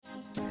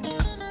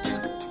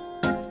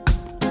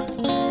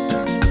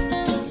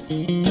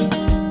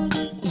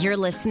You're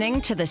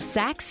listening to the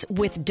Sex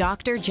with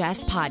Dr.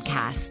 Jess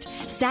podcast.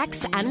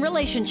 Sex and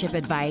relationship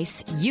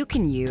advice you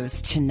can use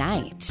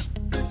tonight.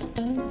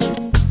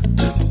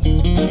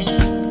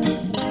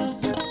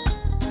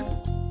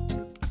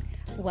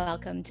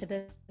 Welcome to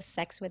the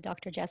Sex with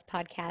Dr. Jess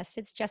podcast.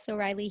 It's Jess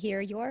O'Reilly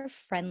here, your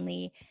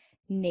friendly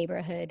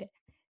neighborhood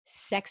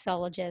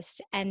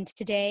sexologist. And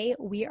today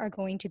we are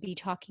going to be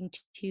talking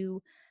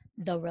to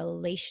the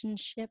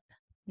relationship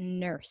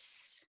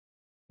nurse.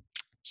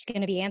 She's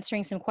going to be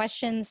answering some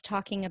questions,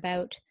 talking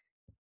about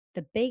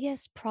the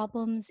biggest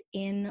problems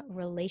in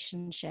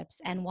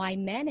relationships and why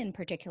men in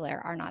particular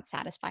are not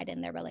satisfied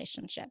in their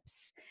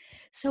relationships.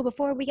 So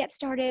before we get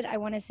started, I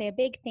want to say a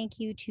big thank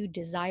you to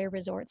Desire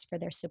Resorts for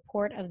their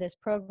support of this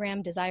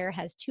program. Desire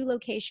has 2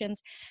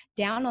 locations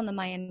down on the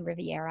Mayan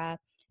Riviera,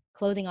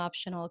 clothing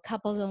optional,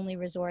 couples only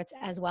resorts,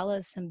 as well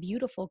as some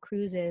beautiful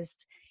cruises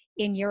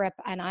in Europe.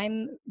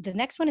 And the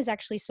next one is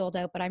actually sold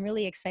out, but I'm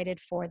really excited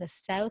for the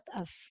south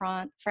of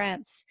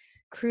France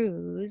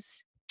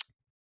cruise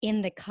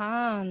in the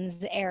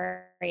Cannes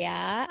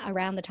area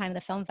around the time of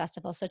the film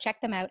festival. So check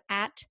them out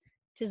at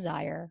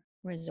Desire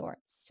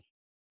Resorts.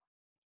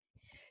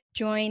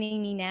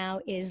 Joining me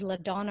now is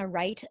LaDonna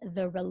Wright,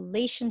 the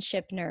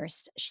relationship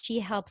nurse.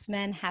 She helps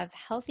men have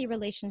healthy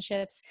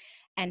relationships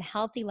and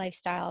healthy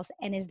lifestyles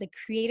and is the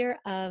creator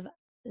of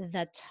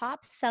the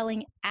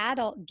top-selling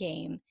adult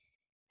game,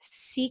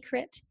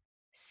 Secret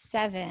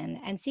 7.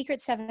 And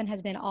Secret 7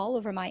 has been all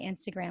over my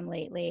Instagram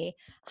lately.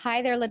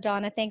 Hi there,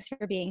 LaDonna. Thanks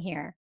for being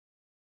here.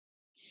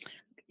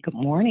 Good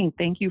morning.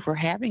 Thank you for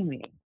having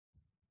me.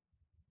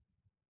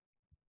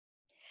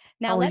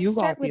 Now let's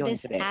start with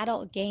this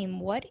adult game.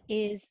 What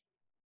is...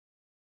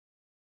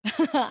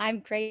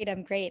 I'm great.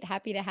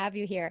 Happy to have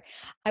you here.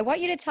 I want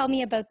you to tell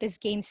me about this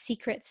game,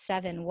 Secret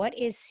 7. What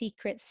is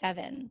Secret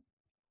 7?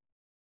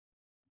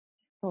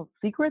 So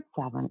Secret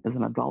 7 is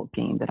an adult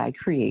game that I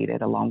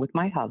created along with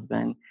my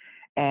husband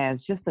as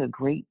just a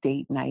great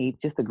date night,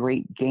 just a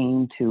great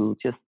game to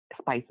just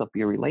spice up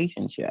your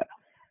relationship.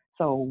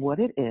 So what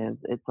it is,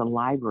 it's a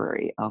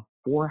library of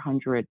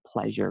 400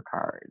 pleasure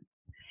cards.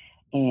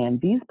 And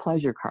these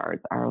pleasure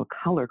cards are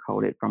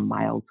color-coded from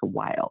mild to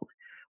wild,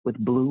 with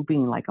blue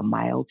being like a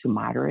mild to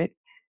moderate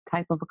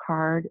type of a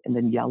card, and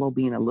then yellow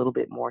being a little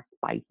bit more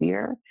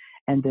spicier,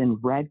 and then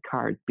red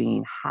cards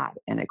being hot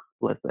and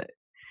explicit.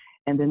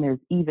 And then there's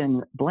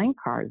even blank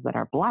cards that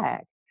are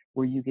black,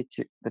 where you get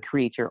to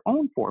create your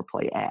own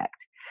foreplay act.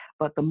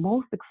 But the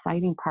most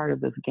exciting part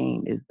of this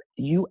game is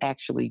you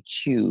actually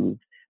choose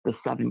the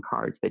 7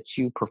 cards that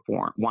you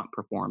want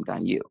performed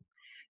on you.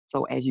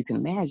 So as you can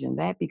imagine,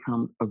 that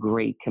becomes a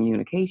great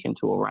communication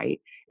tool,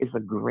 right? It's a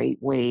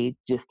great way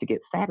just to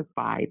get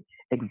satisfied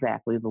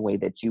exactly the way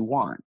that you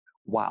want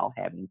while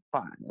having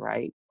fun,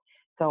 right?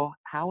 So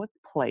how it's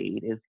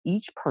played is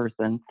each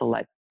person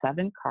selects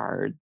 7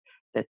 cards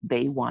that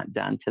they want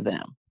done to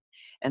them.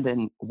 And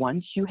then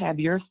once you have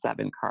your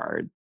 7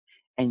 cards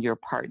and your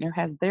partner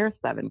has their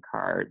 7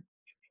 cards,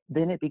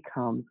 then it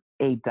becomes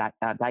a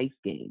dice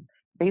game,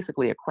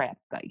 basically a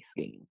craps dice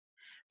game.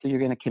 So you're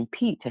going to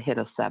compete to hit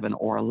a 7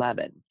 or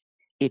 11.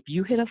 If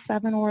you hit a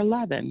 7 or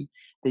 11,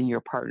 then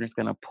your partner's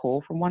going to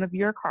pull from one of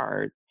your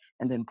cards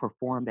and then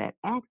perform that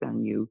act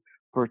on you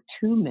for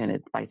 2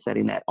 minutes by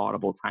setting that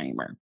audible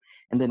timer.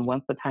 And then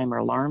once the timer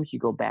alarms, you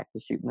go back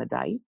to shooting the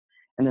dice.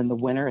 And then the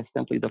winner is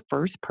simply the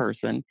first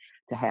person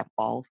to have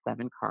all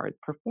 7 cards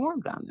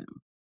performed on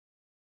them.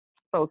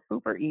 So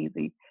super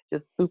easy,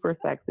 just super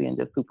sexy, and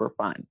just super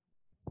fun.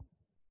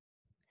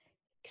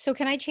 So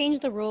can I change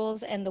the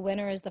rules and the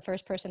winner is the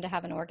first person to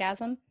have an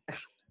orgasm?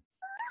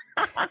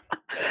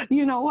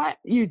 You know what?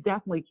 You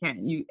definitely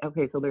can.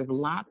 Okay, so there's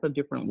lots of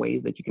different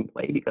ways that you can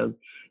play because,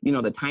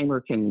 the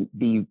timer can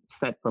be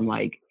set from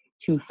like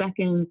 2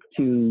 seconds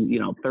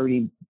to,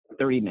 30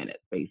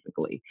 minutes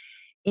basically.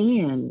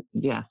 And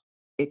yes,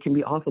 it can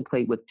be also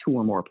played with 2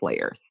 or more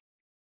players.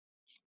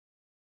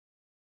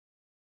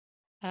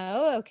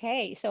 Oh,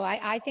 okay. So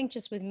I think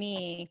just with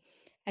me,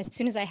 as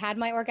soon as I had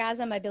my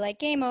orgasm, I'd be like,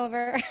 game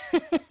over.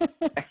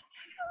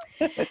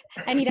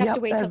 And you'd have to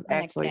wait till the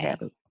next day.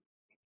 Happens.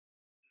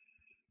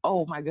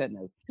 Oh my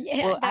goodness.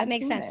 Yeah, well, that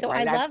makes sense. So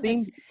right? I love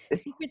this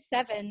Secret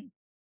 7.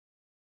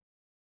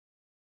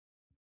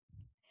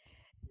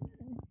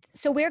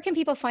 So where can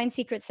people find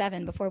Secret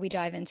 7 before we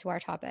dive into our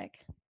topic?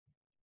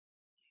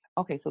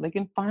 Okay, so they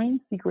can find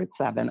Secret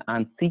 7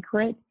 on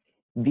secretvii.com.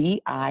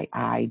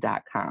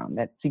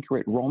 That's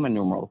secret Roman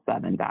numeral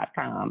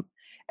 7.com,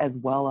 as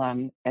well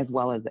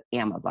as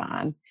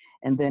Amazon,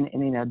 and then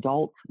in an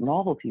adult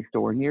novelty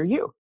store near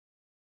you.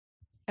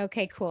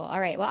 Okay, cool.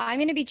 All right. Well, I'm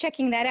going to be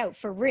checking that out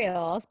for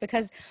reals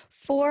because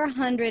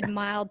 400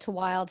 mild to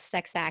wild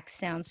sex acts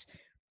sounds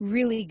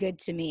really good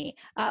to me.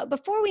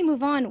 Before we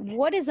move on,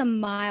 what is a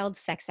mild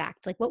sex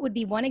act? Like, what would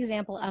be one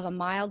example of a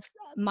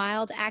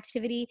mild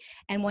activity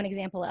and one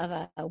example of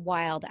a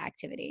wild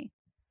activity?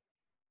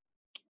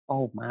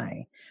 Oh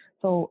my.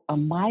 So a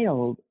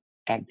mild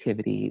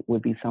activity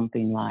would be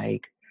something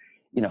like,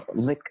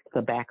 lick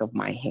the back of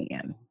my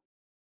hand.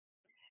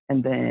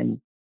 And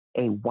then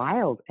A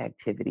wild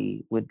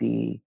activity would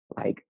be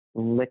like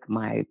lick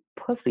my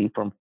pussy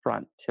from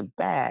front to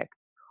back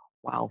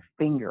while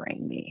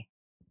fingering me.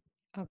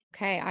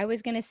 Okay, I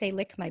was gonna say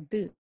lick my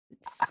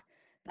boots,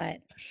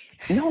 but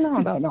No, no,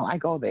 no, no. I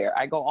go there.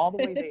 I go all the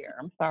way there.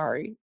 I'm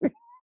sorry.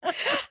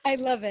 I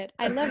love it.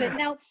 I love it.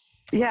 Now,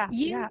 Yeah,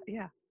 you yeah,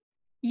 yeah,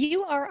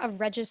 you are a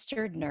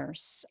registered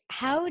nurse.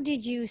 How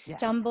did you yeah,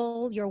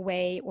 stumble your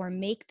way or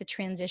make the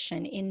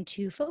transition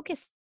into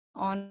focus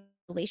on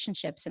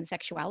relationships and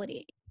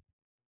sexuality?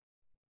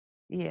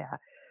 yeah.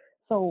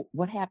 So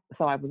what happened?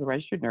 So I was a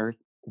registered nurse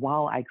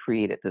while I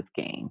created this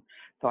game.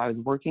 So I was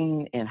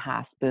working in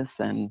hospice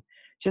and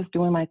just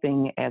doing my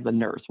thing as a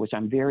nurse, which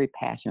I'm very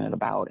passionate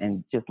about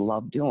and just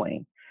love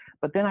doing.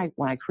 But then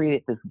when I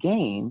created this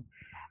game,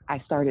 I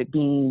started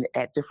being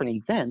at different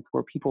events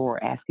where people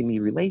were asking me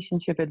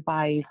relationship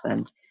advice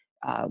and,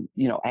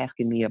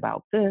 asking me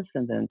about this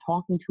and then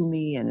talking to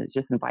me and it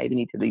just invited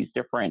me to these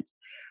different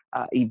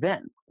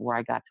events where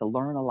I got to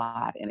learn a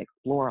lot and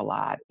explore a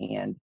lot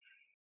and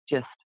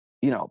just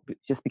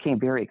just became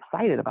very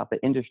excited about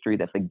the industry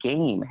that the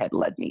game had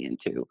led me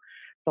into.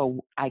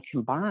 So I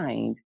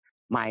combined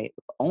my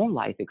own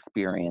life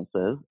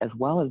experiences as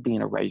well as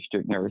being a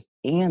registered nurse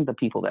and the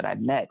people that I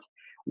met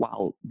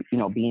while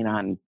being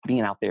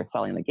out there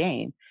selling the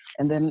game.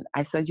 And then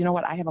I said, you know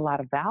what, I have a lot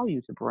of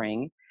value to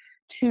bring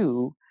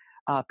to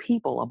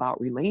people about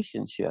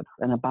relationships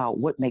and about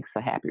what makes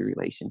a happy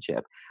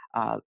relationship.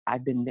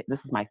 This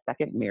is my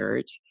second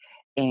marriage,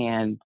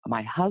 and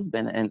my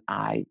husband and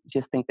I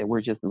just think that we're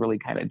just really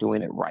kind of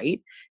doing it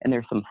right. And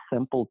there's some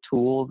simple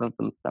tools and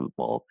some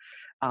simple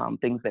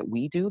things that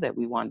we do that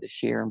we wanted to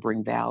share and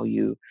bring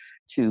value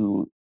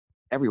to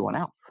everyone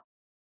else.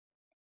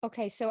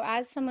 Okay, so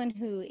as someone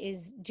who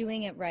is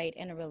doing it right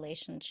in a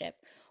relationship,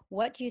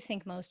 what do you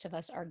think most of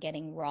us are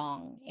getting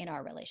wrong in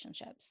our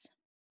relationships?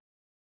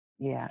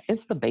 Yeah,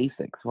 it's the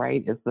basics,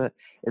 right? It's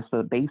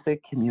the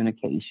basic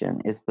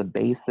communication. It's the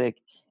basic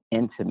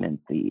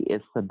intimacy.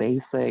 It's the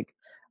basic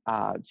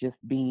just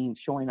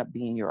showing up,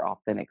 being your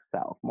authentic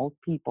self. Most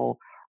people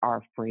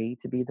are afraid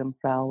to be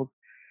themselves.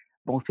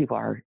 Most people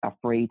are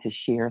afraid to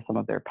share some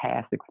of their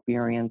past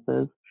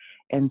experiences,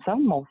 and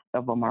most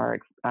of them are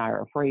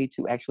afraid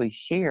to actually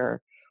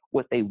share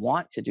what they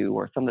want to do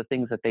or some of the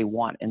things that they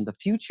want in the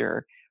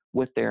future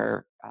with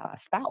their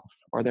spouse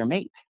or their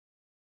mate.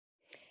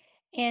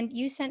 And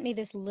you sent me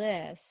this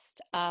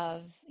list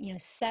of,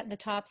 the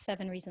top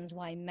 7 reasons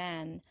why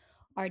men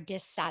are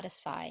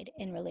dissatisfied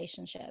in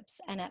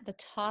relationships. And at the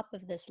top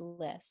of this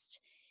list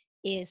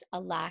is a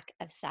lack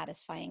of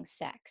satisfying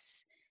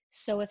sex.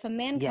 So if a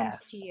man comes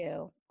Yes. to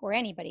you or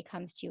anybody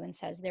comes to you and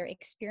says they're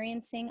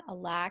experiencing a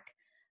lack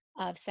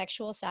of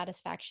sexual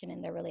satisfaction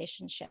in their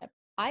relationship,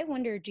 I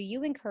wonder, do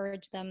you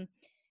encourage them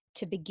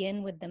to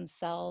begin with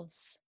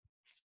themselves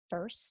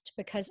first?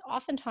 Because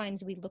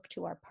oftentimes we look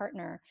to our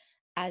partner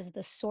as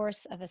the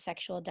source of a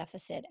sexual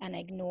deficit and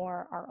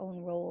ignore our own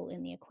role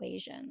in the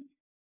equation.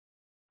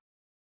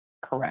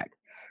 Correct.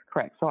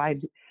 Correct. So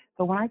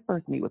when I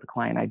first meet with a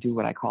client, I do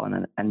what I call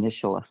an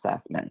initial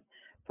assessment.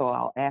 So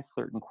I'll ask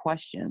certain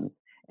questions,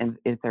 and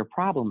if their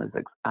problem is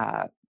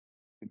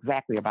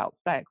exactly about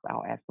sex,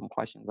 I'll ask them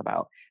questions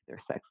about their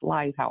sex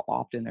life, how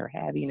often they're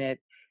having it,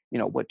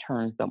 what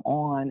turns them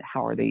on,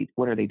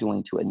 what are they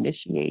doing to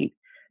initiate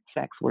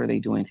sex, what are they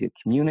doing to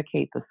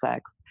communicate the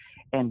sex.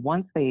 And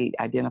once they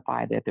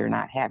identify that they're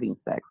not having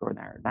sex or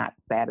they're not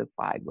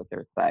satisfied with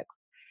their sex,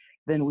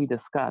 then we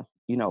discuss,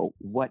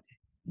 what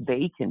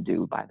they can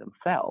do by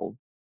themselves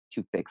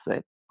to fix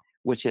it,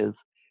 which is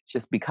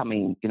just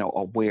becoming,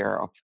 aware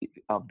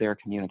of their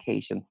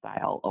communication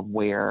style,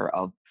 aware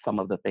of some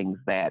of the things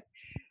that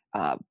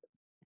uh,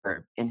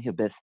 are and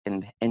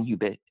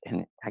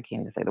I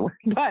can't even say the word,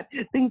 but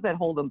things that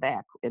hold them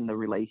back in the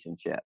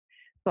relationship.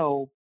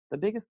 So the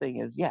biggest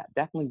thing is, yeah,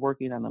 definitely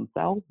working on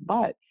themselves.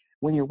 But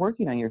when you're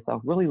working on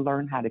yourself, really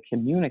learn how to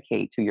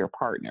communicate to your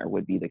partner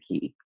would be the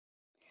key.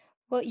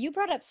 Well, you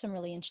brought up some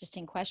really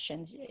interesting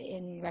questions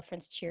in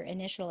reference to your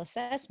initial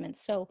assessment.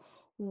 So,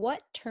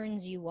 what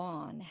turns you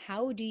on?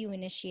 How do you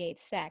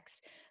initiate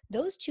sex?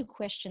 Those two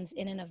questions,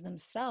 in and of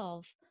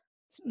themselves,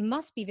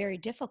 must be very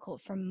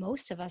difficult for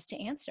most of us to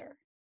answer.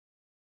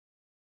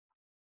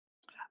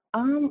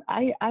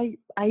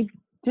 I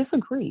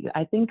disagree.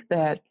 I think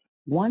that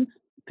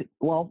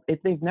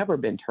if they've never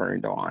been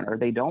turned on or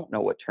they don't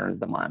know what turns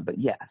them on, but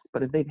yes,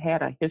 but if they've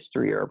had a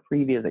history or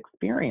previous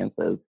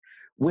experiences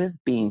with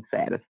being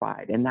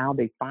satisfied and now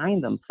they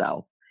find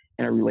themselves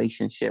in a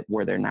relationship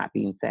where they're not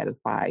being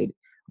satisfied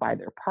by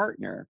their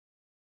partner,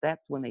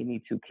 that's when they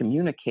need to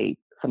communicate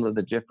some of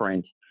the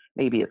different,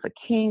 maybe it's a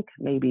kink,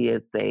 maybe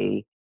it's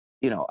a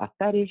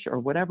fetish or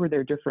whatever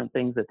their different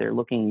things that they're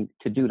looking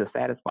to do to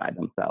satisfy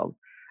themselves.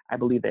 I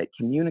believe that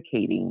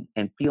communicating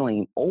and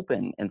feeling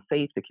open and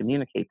safe to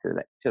communicate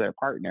to their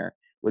partner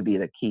would be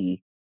the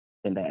key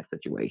in that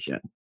situation.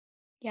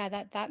 Yeah,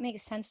 that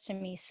makes sense to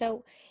me.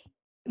 So,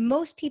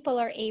 most people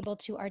are able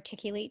to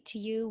articulate to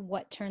you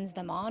what turns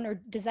them on, or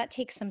does that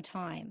take some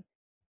time?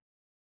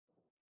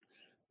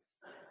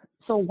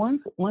 So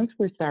once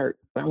we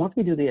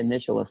do the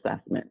initial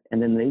assessment,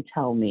 and then they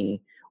tell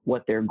me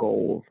what their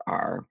goals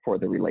are for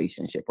the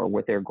relationship or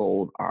what their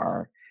goals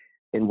are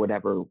in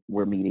whatever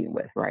we're meeting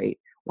with, right?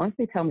 Once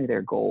they tell me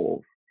their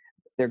goals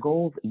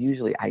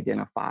usually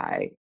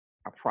identify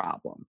a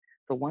problem.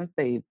 So once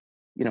they've,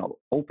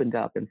 opened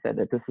up and said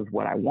that this is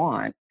what I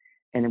want,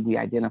 and then we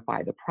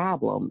identify the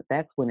problem,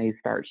 that's when they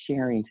start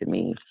sharing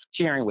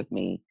with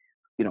me,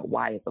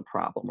 why it's a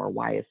problem or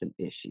why it's an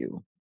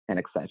issue, and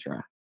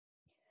etc.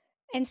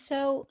 And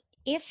so,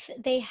 if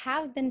they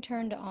have been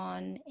turned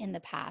on in the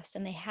past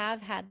and they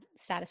have had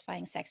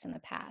satisfying sex in the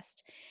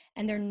past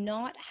and they're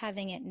not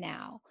having it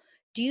now,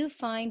 do you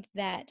find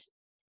that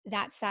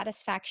that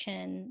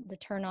satisfaction, the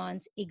turn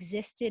ons,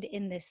 existed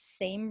in this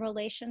same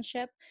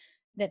relationship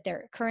that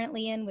they're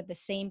currently in with the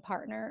same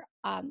partner,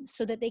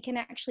 so that they can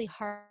actually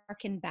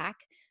harken back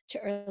to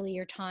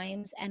earlier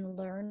times and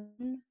learn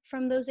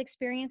from those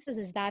experiences?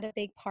 Is that a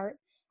big part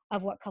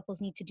of what couples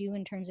need to do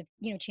in terms of,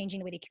 changing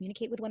the way they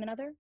communicate with one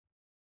another?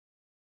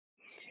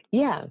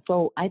 Yeah,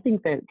 so I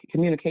think that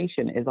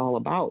communication is all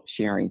about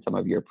sharing some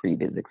of your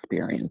previous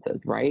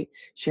experiences, right?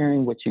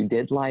 Sharing what you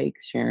did like,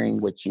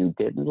 sharing what you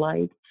didn't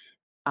like,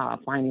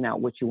 finding out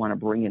what you want to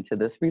bring into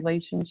this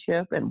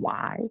relationship and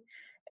why,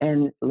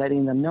 and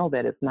letting them know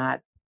that it's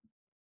not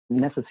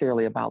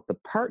necessarily about the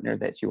partner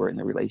that you were in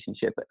the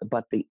relationship,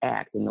 but the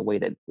act and the way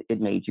that it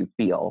made you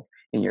feel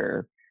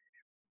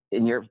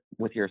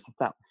with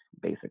yourself,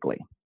 basically.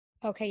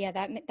 Okay, yeah,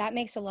 that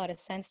makes a lot of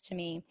sense to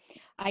me.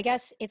 I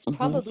guess it's Hmm.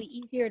 probably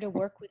easier to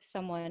work with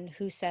someone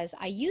who says,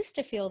 I used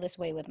to feel this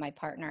way with my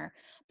partner,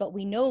 but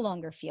we no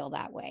longer feel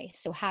that way.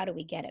 So how do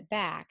we get it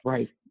back?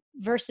 Right,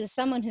 Versus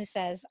someone who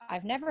says,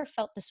 I've never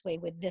felt this way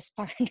with this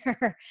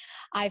partner.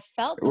 I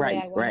felt the way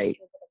right, I want to right,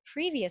 feel with a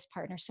previous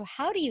partner. So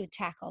how do you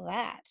tackle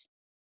that?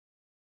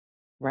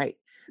 right.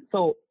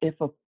 So if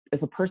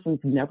a person's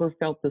never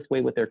felt this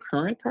way with their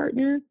current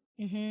partner,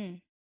 Hmm.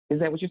 is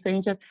that what you're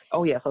saying, Jeff?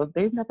 Oh, yeah. So if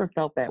they've never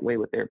felt that way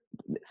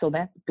so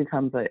that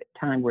becomes a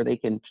time where they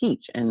can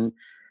teach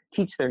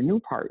their new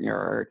partner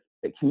or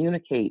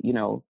communicate,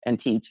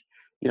 and teach,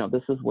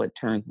 this is what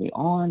turns me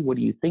on. What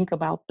do you think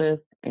about this?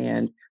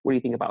 And what do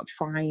you think about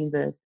trying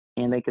this?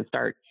 And they can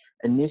start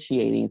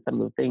initiating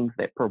some of the things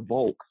that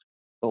provoke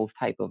those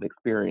type of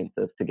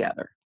experiences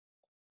together.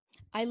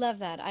 I love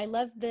that. I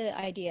love the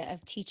idea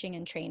of teaching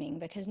and training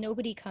because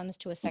nobody comes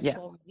to a Yeah,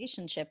 sexual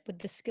relationship with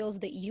the skills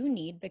that you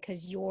need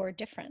because you're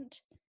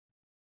different.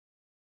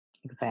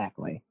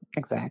 exactly.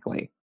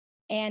 Exactly.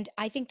 And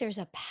I think there's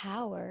a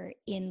power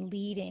in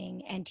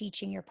leading and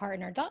teaching your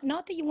partner.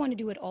 Not that you want to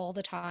do it all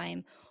the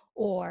time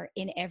or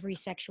in every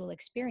sexual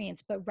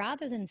experience, but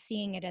rather than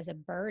seeing it as a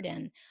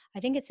burden, I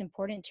think it's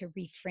important to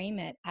reframe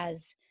it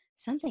as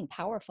something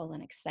powerful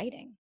and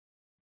exciting.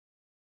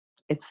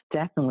 It's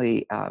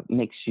definitely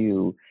makes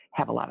you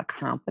have a lot of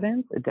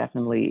confidence. It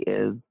definitely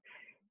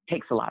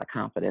takes a lot of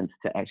confidence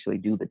to actually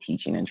do the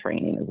teaching and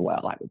training as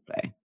well, I would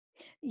say.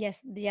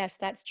 Yes, yes,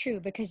 that's true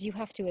because you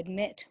have to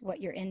admit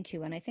what you're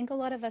into. And I think a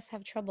lot of us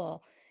have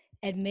trouble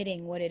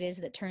admitting what it is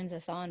that turns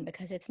us on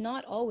because it's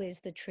not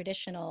always the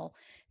traditional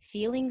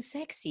feeling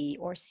sexy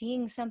or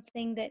seeing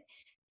something that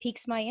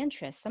piques my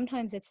interest.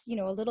 Sometimes it's,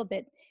 a little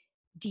bit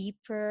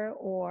deeper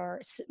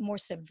or more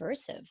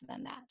subversive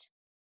than that.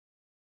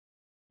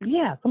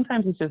 Yeah,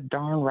 sometimes it's just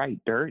darn right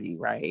dirty,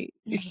 right?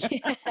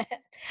 Yeah,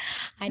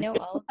 I know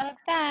all about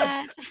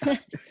that.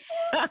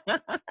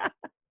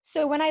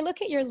 So when I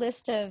look at your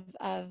list of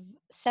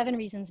 7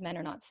 reasons men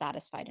are not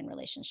satisfied in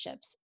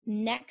relationships,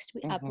 next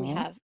we Hmm.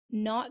 have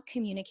not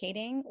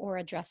communicating or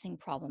addressing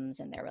problems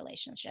in their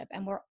relationship.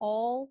 And we're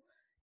all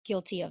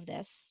guilty of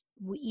this.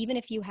 Even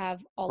if you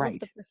have all of Right.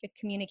 the perfect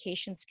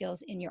communication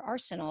skills in your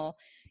arsenal,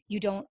 you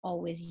don't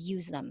always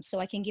use them. So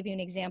I can give you an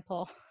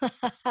example.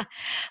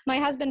 My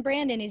husband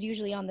Brandon is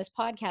usually on this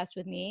podcast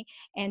with me,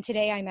 and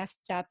today I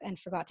messed up and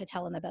forgot to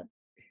tell him about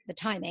the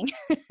timing.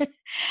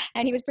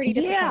 And he was pretty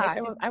Yeah,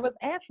 disappointed. I was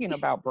asking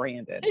about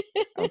Brandon.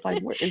 I was like,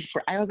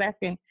 I was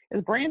asking,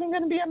 is Brandon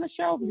going to be on the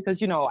show? Because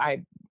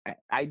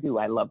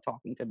I love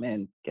talking to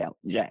men.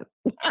 Yes.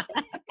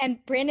 And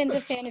Brandon's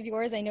a fan of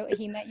yours. I know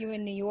he met you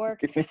in New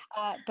York,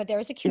 but there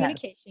was a Yes.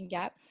 communication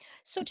gap.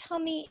 So tell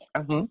me,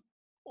 Hmm.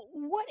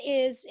 what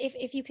is,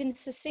 if you can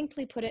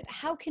succinctly put it,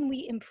 how can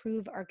we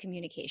improve our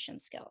communication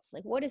skills?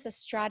 Like, what is a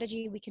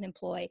strategy we can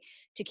employ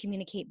to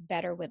communicate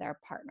better with our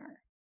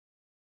partner?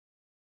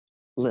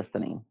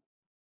 Listening.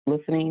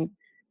 Listening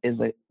is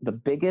the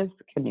biggest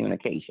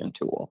communication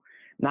tool.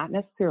 Not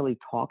necessarily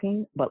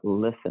talking, but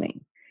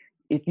listening.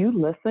 If you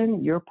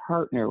listen, your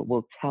partner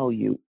will tell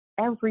you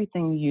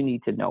everything you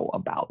need to know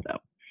about them.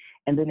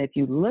 And then if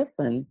you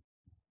listen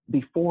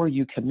before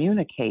you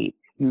communicate,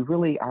 you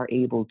really are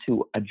able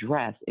to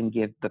address and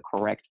give the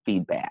correct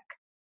feedback.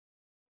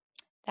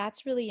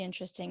 That's really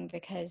interesting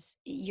because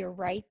you're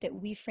right that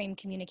we frame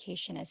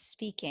communication as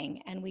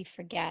speaking and we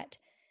forget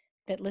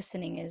that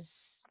listening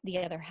is the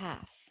other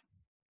half.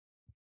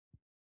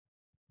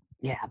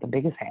 Yeah, the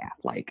biggest half.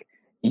 Like,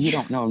 you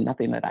don't know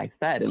nothing that I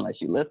said unless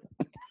you listen.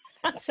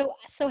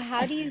 So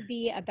how do you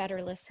be a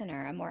better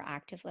listener, a more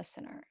active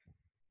listener?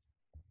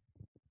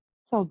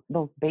 So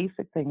those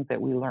basic things that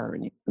we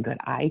learn, good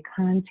eye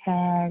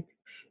contact,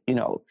 you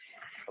know,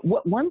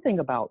 what one thing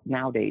about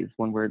nowadays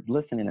when we're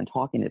listening and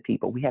talking to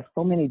people, we have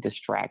so many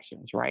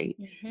distractions, right?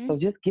 Hmm. So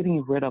just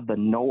getting rid of the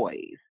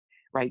noise,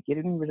 right?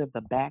 Getting rid of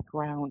the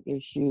background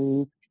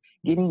issues,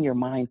 getting your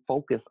mind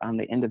focused on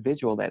the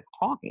individual that's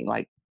talking,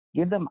 like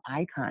give them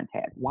eye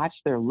contact, watch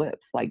their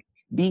lips, like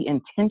be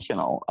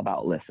intentional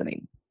about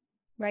listening.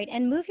 Right.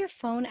 And move your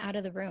phone out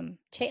of the room.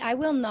 I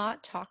will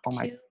not talk Oh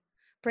my, to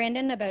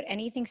Brandon about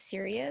anything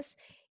serious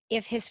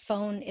if his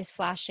phone is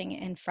flashing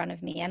in front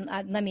of me. And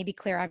let me be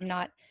clear, I'm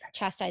not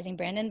chastising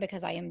Brandon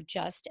because I am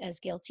just as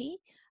guilty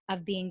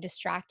of being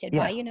distracted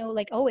by, yeah.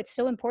 like, oh, it's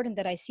so important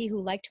that I see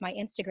who liked my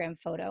Instagram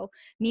photo.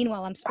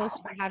 Meanwhile, I'm supposed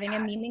Oh to my be having a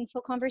God.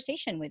 meaningful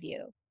conversation with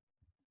you.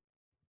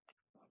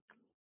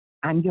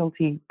 I'm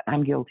guilty.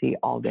 I'm guilty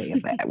all day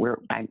of that.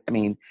 I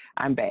mean,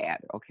 I'm bad.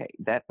 Okay,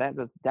 that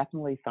is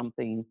definitely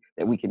something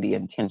that we can be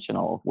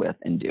intentional with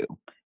and do.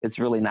 It's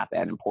really not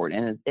that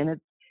important, and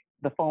it's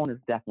the phone is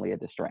definitely a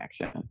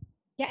distraction.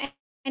 Yeah,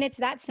 and it's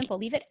that simple.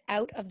 Leave it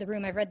out of the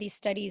room. I've read these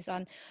studies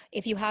on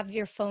if you have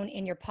your phone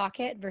in your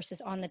pocket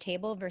versus on the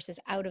table versus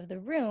out of the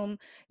room,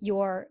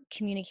 your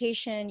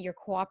communication, your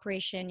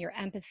cooperation, your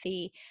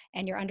empathy,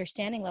 and your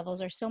understanding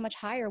levels are so much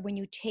higher when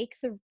you take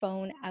the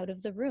phone out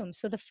of the room.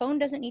 So the phone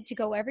doesn't need to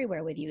go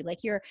everywhere with you.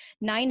 Like your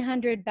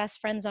 900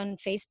 best friends on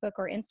Facebook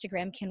or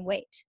Instagram can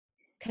wait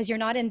because you're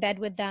not in bed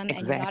with them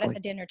and you're not at Exactly. the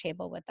dinner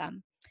table with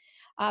them.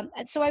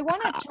 And so I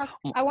want to talk.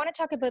 I want to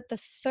talk about the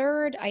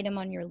third item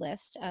on your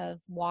list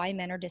of why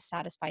men are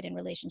dissatisfied in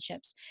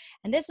relationships,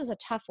 and this is a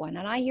tough one.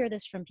 And I hear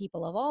this from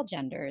people of all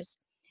genders.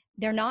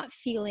 They're not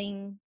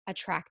feeling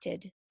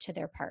attracted to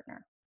their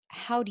partner.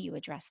 How do you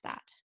address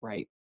that?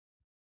 Right.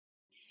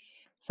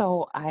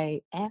 So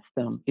I asked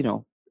them,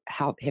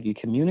 how have you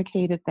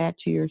communicated that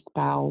to your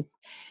spouse?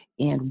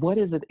 And what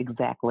is it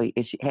exactly?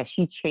 Has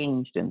she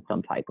changed in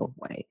some type of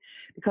way?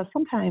 Because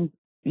sometimes,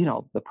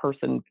 the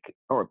person,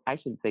 or I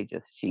shouldn't say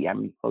just she,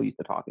 I'm so used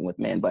to talking with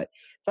men, but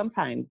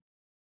sometimes,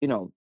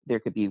 there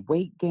could be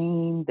weight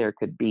gain. There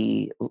could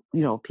be,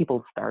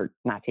 people start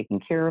not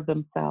taking care of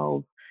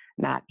themselves,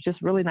 not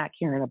just really not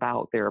caring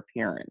about their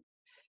appearance.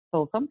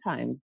 So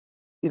sometimes,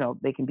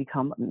 they can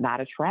become not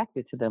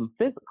attracted to them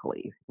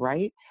physically,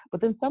 right?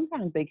 But then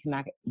sometimes they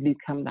cannot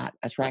become not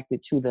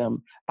attracted to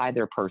them by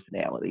their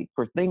personality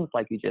for things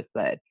like you just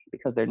said,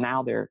 because they're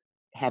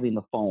having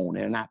the phone and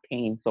they're not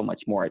paying so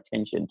much more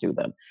attention to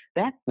them.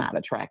 That's not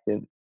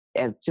attractive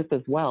as just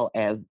as well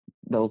as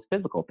those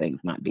physical things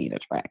not being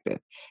attractive.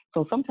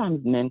 So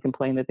sometimes men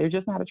complain that they're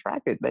just not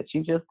attracted, that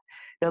he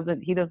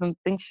doesn't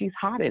think she's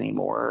hot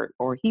anymore,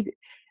 or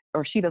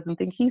she doesn't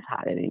think he's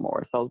hot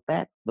anymore. So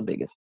that's the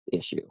biggest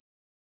issue.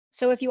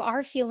 So if you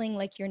are feeling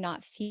like you're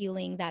not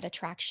feeling that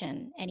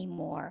attraction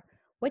anymore,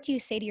 what do you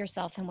say to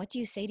yourself and what do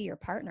you say to your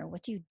partner?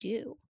 What do you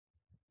do?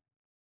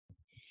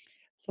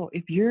 So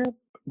if you're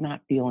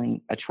not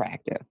feeling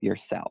attractive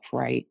yourself,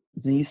 right,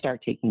 then you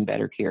start taking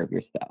better care of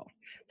yourself.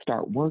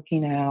 Start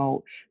working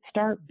out,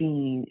 start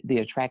being the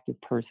attractive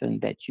person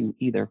that you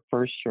either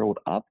first showed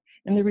up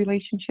in the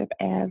relationship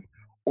as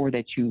or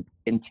that you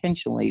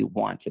intentionally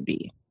want to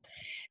be.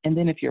 And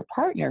then if your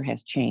partner has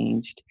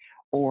changed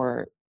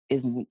or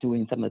isn't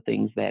doing some of the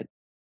things that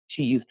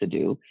she used to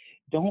do,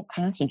 don't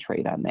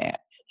concentrate on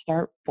that.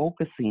 Start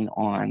focusing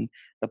on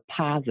the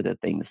positive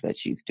things that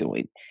she's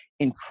doing.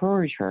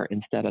 Encourage her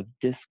instead of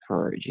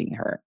discouraging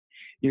her.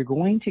 You're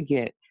going to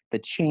get the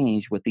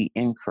change with the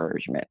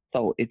encouragement.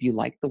 So if you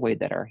like the way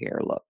that her hair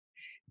looks,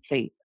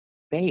 say,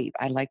 babe,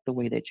 I like the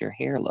way that your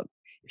hair looks.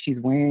 If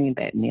she's wearing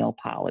that nail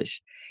polish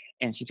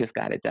and she just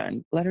got it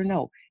done, let her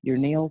know your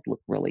nails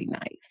look really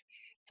nice.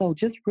 So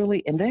just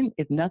really, and then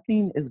if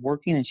nothing is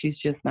working and she's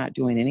just not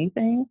doing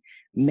anything,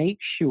 make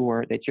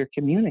sure that you're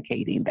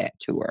communicating that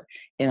to her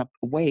in a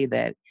way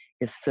that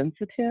is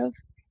sensitive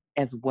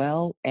as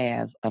well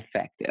as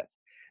effective.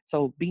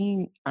 So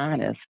being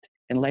honest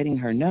and letting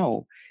her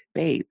know,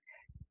 babe,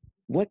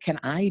 what can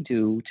I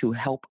do to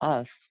help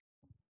us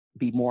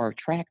be more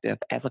attractive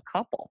as a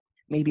couple?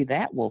 Maybe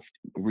that will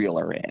reel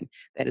her in.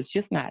 That it's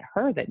just not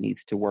her that needs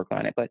to work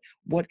on it, but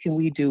what can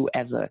we do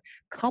as a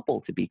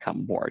couple to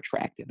become more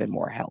attractive and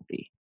more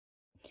healthy?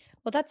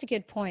 Well, that's a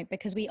good point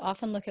because we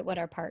often look at what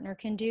our partner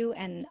can do,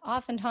 and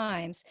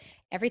oftentimes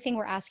everything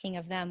we're asking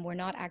of them, we're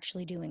not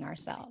actually doing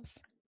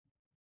ourselves.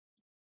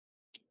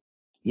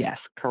 Yes,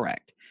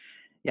 correct.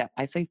 Yeah,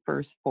 I say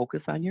first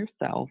focus on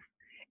yourself,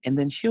 and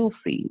then she'll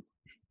see,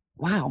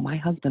 wow, my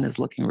husband is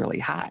looking really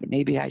hot.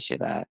 Maybe I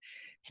should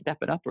step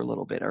it up a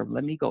little bit, or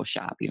let me go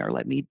shopping, or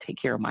let me take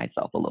care of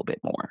myself a little bit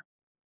more.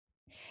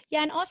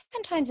 Yeah, and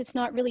oftentimes it's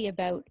not really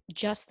about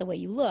just the way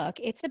you look,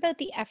 it's about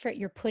the effort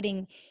you're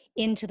putting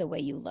into the way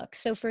you look.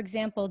 So, for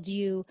example, do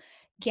you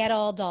get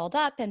all dolled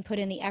up and put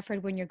in the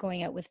effort when you're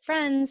going out with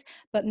friends,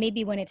 but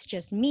maybe when it's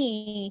just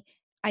me,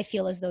 I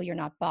feel as though you're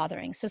not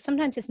bothering. So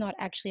sometimes it's not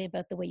actually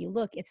about the way you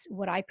look, it's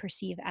what I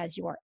perceive as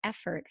your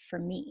effort for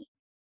me.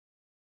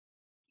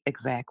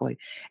 Exactly.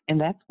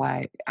 And that's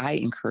why I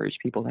encourage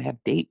people to have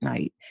date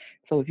night.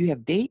 So if you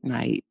have date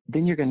night,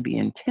 then you're going to be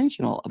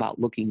intentional about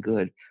looking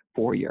good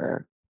for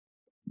your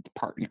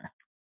partner.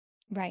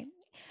 Right.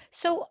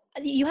 So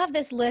you have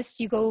this list,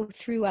 you go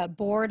through a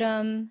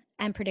boredom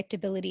and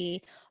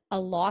predictability, a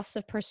loss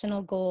of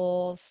personal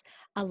goals,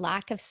 a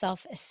lack of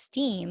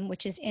self-esteem,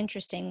 which is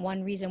interesting.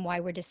 One reason why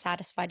we're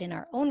dissatisfied in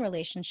our own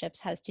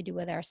relationships has to do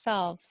with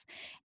ourselves,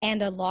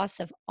 and a loss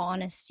of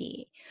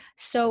honesty.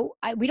 So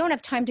we don't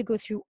have time to go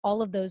through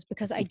all of those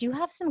because I do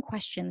have some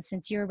questions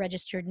since you're a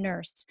registered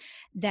nurse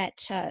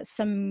that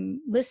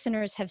some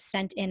listeners have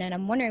sent in, and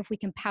I'm wondering if we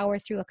can power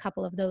through a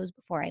couple of those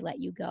before I let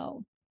you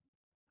go.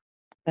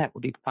 That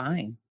would be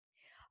fine.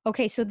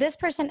 Okay, so this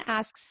person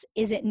asks,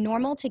 is it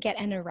normal to get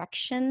an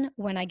erection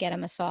when I get a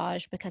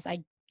massage? Because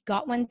I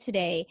got one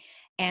today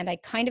and I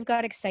kind of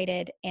got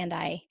excited and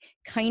I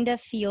kind of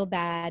feel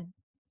bad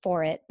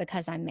for it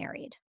because I'm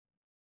married.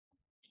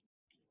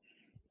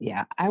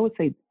 Yeah, I would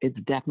say it's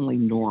definitely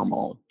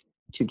normal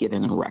to get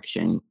an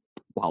erection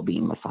while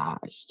being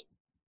massaged.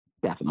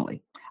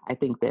 Definitely. I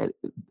think that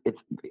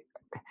it's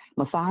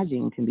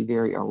massaging can be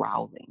very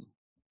arousing.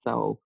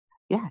 So,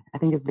 yeah, I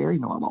think it's very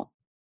normal.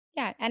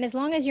 Yeah, and as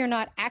long as you're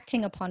not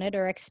acting upon it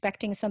or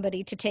expecting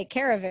somebody to take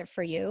care of it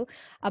for you,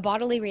 a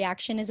bodily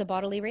reaction is a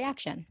bodily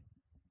reaction.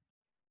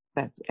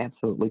 That's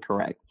absolutely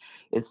correct.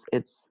 It's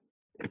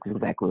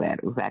exactly that.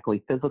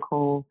 Exactly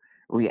physical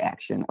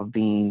reaction of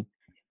being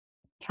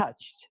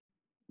touched,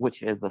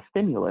 which is a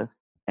stimulus,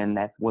 and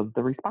that was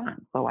the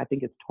response. So I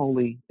think it's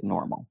totally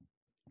normal.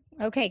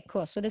 Okay,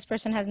 cool. So this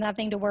person has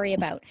nothing to worry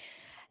about.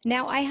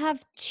 Now, I have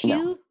No.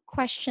 two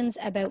questions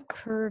about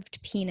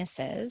curved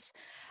penises.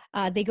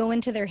 They go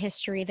into their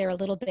history. They're a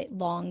little bit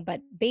long, but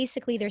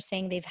basically they're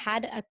saying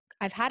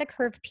I've had a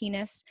curved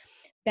penis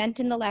bent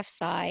in the left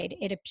side.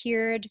 It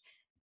appeared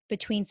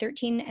between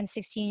 13 and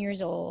 16 years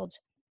old.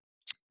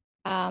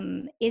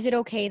 Is it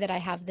okay that I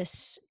have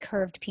this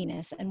curved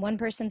penis? And one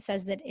person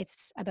says that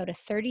it's about a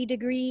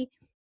 30-degree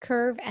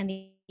curve, and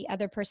the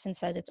other person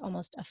says it's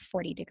almost a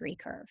 40-degree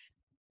curve.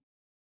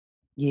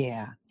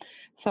 Yeah.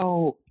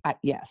 So,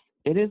 yes,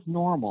 it is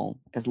normal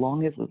as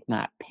long as it's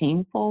not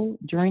painful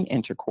during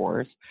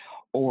intercourse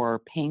or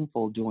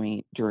painful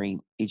during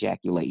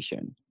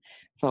ejaculation.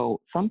 So,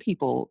 some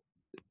people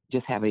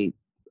just have a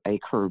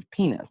curved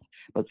penis,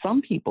 but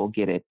some people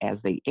get it as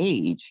they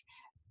age,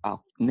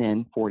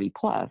 men 40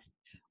 plus,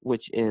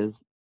 which is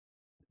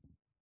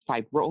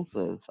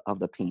fibrosis of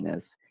the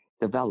penis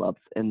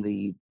develops in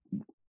the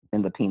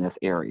penis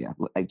area,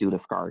 like due to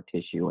scar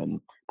tissue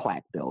and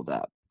plaque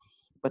buildup.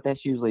 But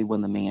that's usually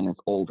when the man is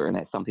older, and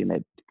that's something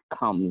that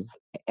comes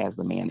as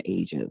the man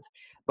ages.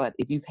 But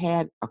if you've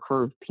had a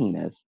curved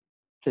penis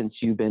since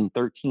you've been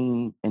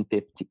 13 and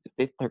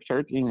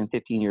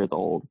 15 years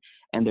old,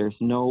 and there's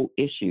no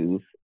issues,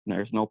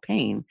 there's no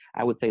pain,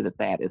 I would say that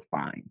that is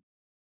fine.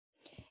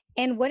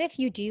 And what if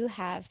you do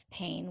have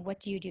pain? What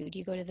do you do? Do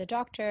you go to the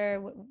doctor?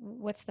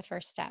 What's the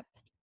first step?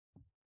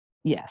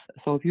 Yes.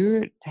 So if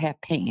you have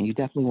pain, you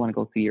definitely want to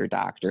go see your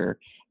doctor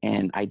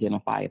and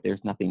identify if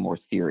there's nothing more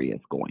serious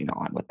going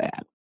on with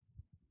that.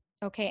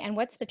 Okay, and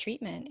what's the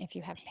treatment if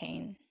you have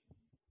pain?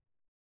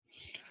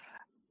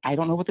 I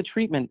don't know what the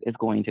treatment is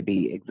going to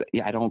be.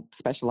 I don't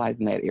specialize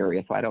in that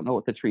area, so I don't know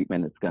what the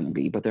treatment is going to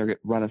be. But they're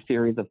run a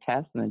series of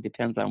tests, and it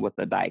depends on what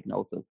the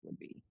diagnosis would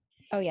be.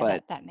 Oh yeah,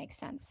 But that makes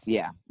sense.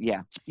 yeah.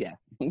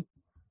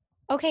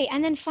 Okay,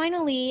 and then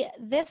finally,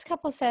 this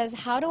couple says,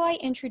 how do I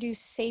introduce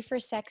safer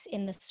sex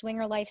in the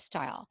swinger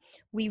lifestyle?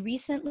 We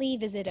recently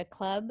visited a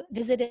club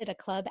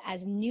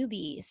as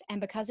newbies,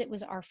 and because it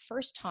was our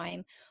first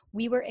time,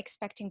 we were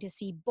expecting to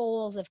see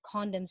bowls of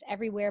condoms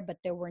everywhere, but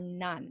there were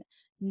none.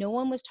 No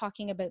one was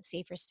talking about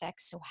safer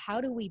sex, so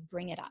how do we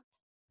bring it up?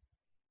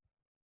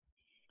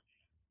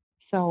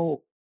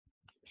 So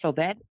so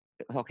that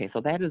okay,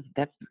 so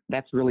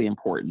that's really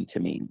important to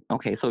me.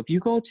 Okay, so if you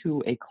go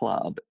to a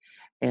club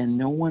and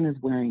no one is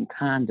wearing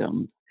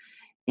condoms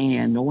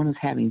and no one is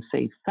having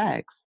safe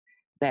sex,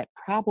 that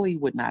probably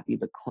would not be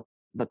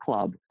the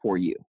club for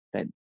you.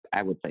 That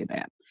I would say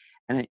that.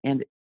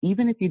 And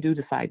even if you do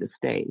decide to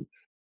stay,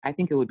 I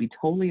think it would be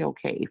totally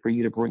okay for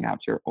you to bring out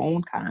your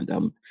own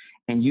condoms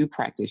and you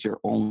practice your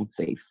own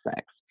safe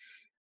sex.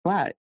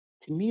 But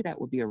to me, that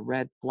would be a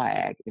red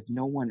flag if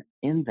no one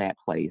in that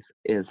place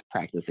is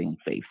practicing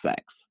safe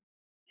sex.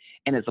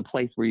 And it's a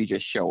place where you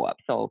just show up.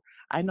 So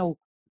I know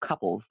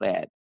couples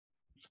that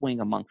swing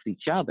amongst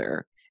each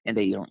other and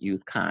they don't use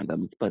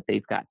condoms, but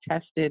they've got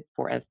tested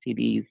for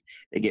STDs.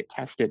 They get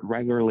tested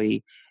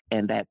regularly,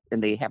 and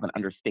they have an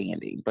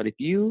understanding. But if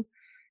you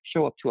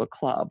show up to a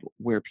club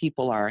where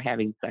people are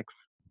having sex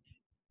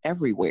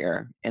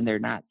everywhere and they're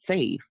not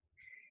safe,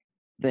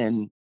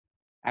 then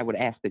I would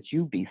ask that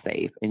you be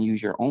safe and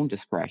use your own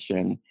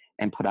discretion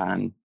and put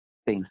on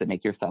things that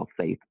make yourself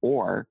safe,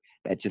 or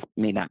that just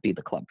may not be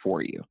the club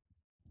for you.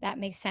 That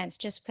makes sense.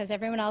 Just because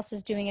everyone else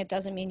is doing it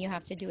doesn't mean you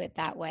have to do it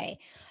that way.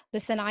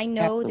 Listen,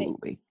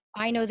 Absolutely.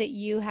 I know that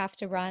you have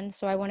to run,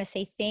 so I want to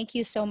say thank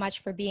you so much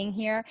for being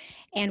here,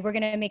 and we're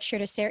going to make sure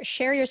to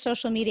share your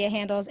social media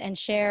handles and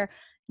share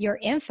your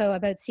info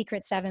about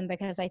Secret 7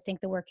 because I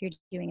think the work you're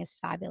doing is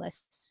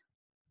fabulous.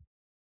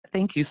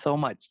 Thank you so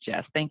much,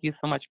 Jess. Thank you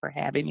so much for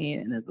having me,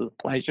 and it was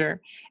a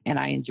pleasure. And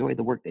I enjoy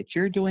the work that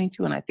you're doing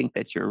too, and I think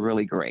that you're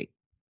really great.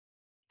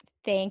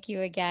 Thank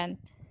you again.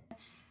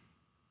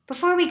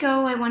 Before we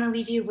go, I want to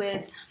leave you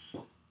with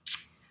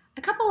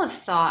a couple of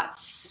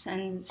thoughts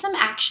and some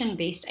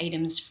action-based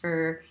items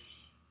for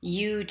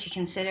you to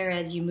consider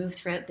as you move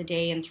throughout the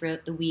day and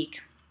throughout the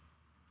week,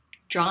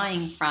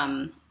 drawing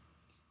from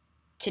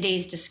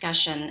today's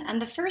discussion.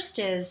 And the first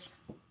is,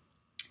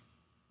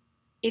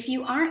 if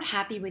you aren't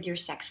happy with your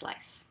sex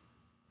life,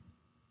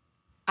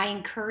 I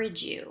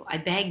encourage you, I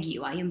beg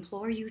you, I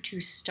implore you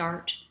to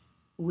start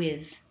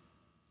with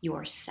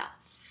yourself.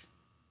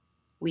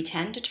 We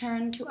tend to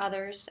turn to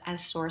others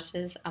as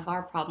sources of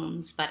our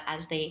problems, but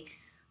as they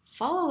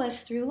follow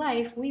us through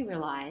life, we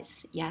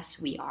realize, yes,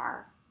 we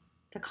are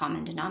the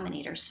common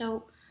denominator.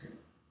 So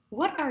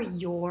what are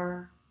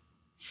your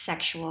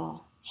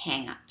sexual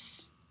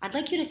hang-ups? I'd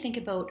like you to think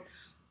about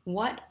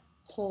what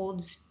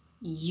holds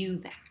you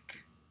back.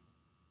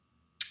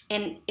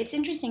 And it's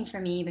interesting for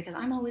me because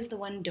I'm always the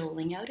one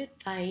doling out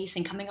advice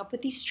and coming up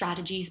with these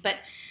strategies, but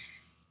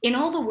in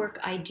all the work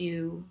I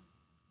do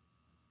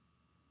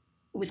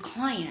with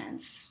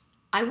clients,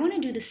 I want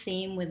to do the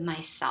same with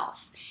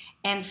myself.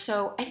 And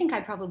so I think I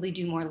probably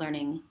do more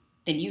learning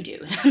than you do,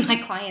 than my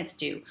clients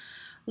do,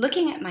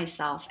 looking at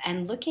myself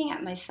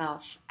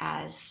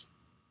as,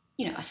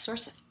 a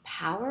source of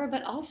power,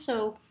 but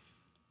also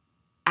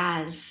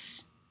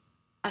as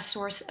a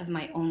source of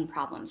my own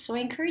problems. So I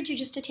encourage you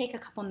just to take a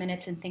couple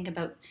minutes and think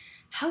about,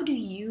 how do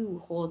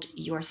you hold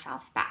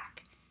yourself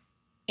back?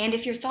 And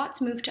if your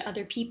thoughts move to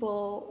other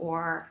people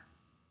or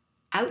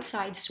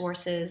outside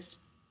sources,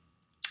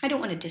 I don't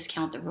want to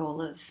discount the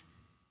role of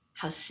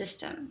how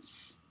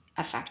systems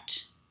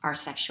affect our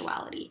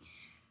sexuality.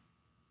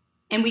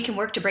 And we can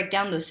work to break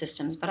down those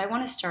systems, but I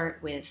want to start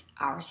with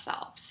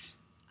ourselves.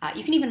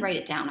 You can even write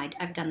it down.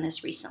 I've done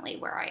this recently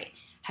where I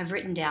have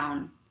written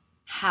down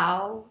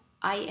how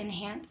I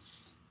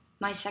enhance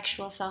my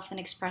sexual self and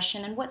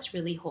expression and what's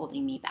really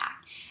holding me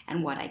back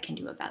and what I can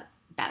do about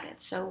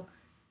it. So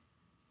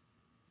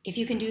if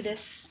you can do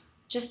this,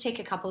 just take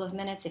a couple of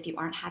minutes. If you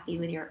aren't happy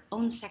with your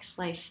own sex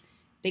life,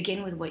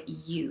 begin with what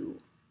you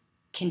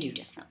can do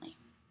differently.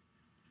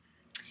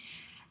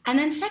 And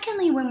then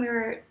secondly, when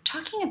we're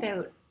talking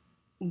about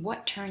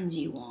what turns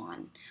you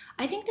on,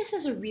 I think this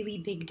is a really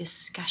big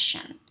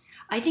discussion.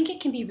 I think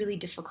it can be really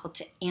difficult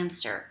to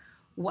answer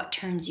what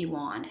turns you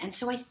on. And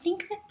so I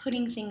think that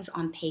putting things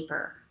on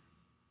paper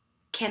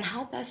can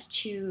help us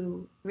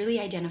to really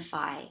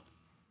identify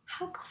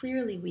how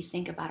clearly we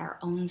think about our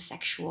own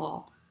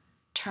sexual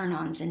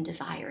turn-ons and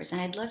desires.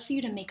 And I'd love for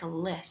you to make a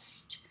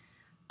list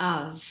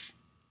of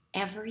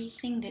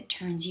everything that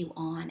turns you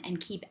on and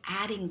keep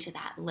adding to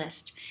that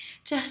list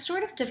to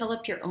sort of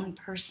develop your own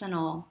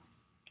personal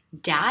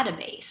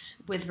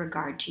database with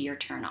regard to your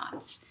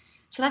turn-ons.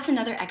 So that's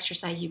another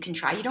exercise you can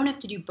try. You don't have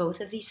to do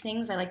both of these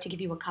things. I like to give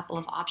you a couple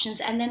of options.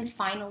 And then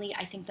finally,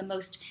 I think the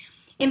most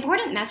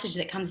important message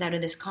that comes out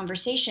of this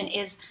conversation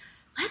is,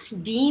 let's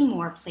be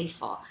more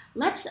playful.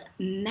 Let's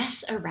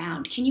mess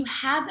around. Can you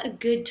have a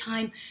good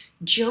time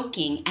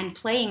joking and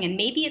playing? And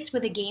maybe it's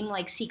with a game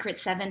like Secret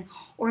 7,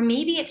 or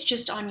maybe it's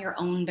just on your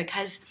own,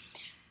 because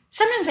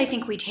sometimes I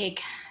think we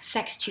take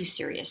sex too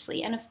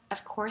seriously. And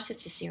of course,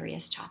 it's a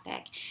serious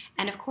topic.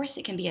 And of course,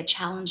 it can be a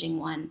challenging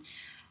one.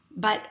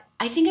 But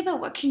I think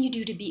about, what can you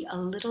do to be a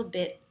little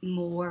bit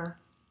more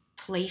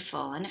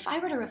playful? And if I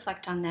were to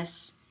reflect on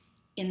this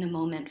in the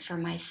moment for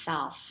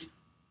myself,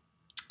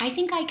 I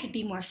think I could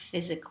be more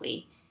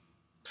physically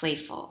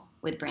playful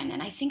with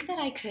Brandon. I think that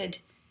I could,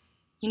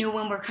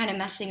 when we're kind of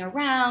messing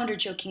around or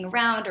joking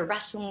around or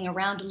wrestling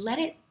around, let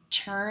it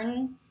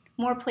turn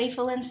more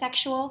playful and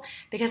sexual,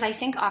 because I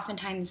think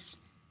oftentimes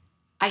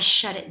I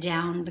shut it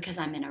down because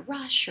I'm in a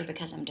rush or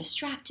because I'm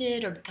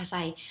distracted or because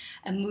I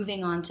am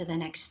moving on to the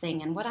next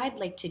thing. And what I'd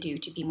like to do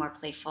to be more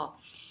playful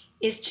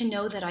is to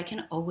know that I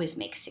can always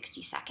make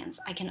 60 seconds.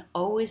 I can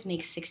always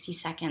make 60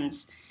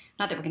 seconds.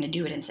 Not that we're going to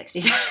do it in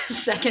 60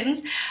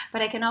 seconds,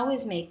 but I can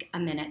always make a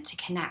minute to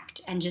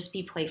connect and just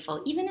be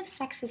playful, even if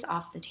sex is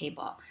off the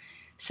table.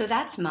 So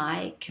that's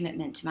my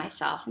commitment to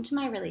myself and to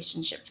my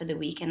relationship for the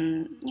week.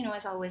 And,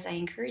 as always, I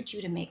encourage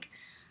you to make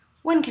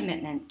one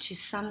commitment to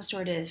some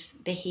sort of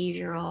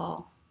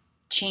behavioral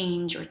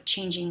change or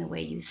changing the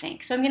way you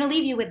think. So I'm going to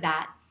leave you with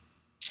that.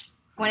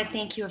 I want to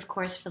thank you, of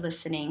course, for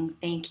listening.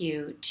 Thank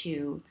you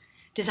to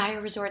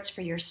Desire Resorts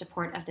for your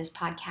support of this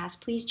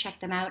podcast. Please check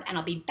them out, and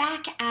I'll be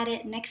back at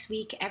it next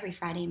week, every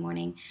Friday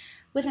morning,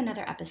 with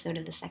another episode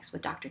of the Sex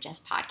with Dr.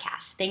 Jess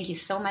podcast. Thank you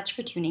so much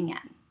for tuning in.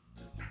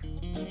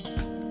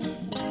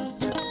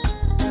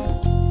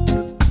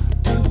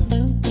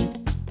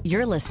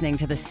 You're listening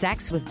to the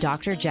Sex with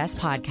Dr. Jess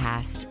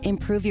podcast.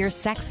 Improve your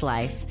sex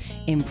life,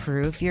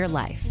 improve your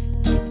life.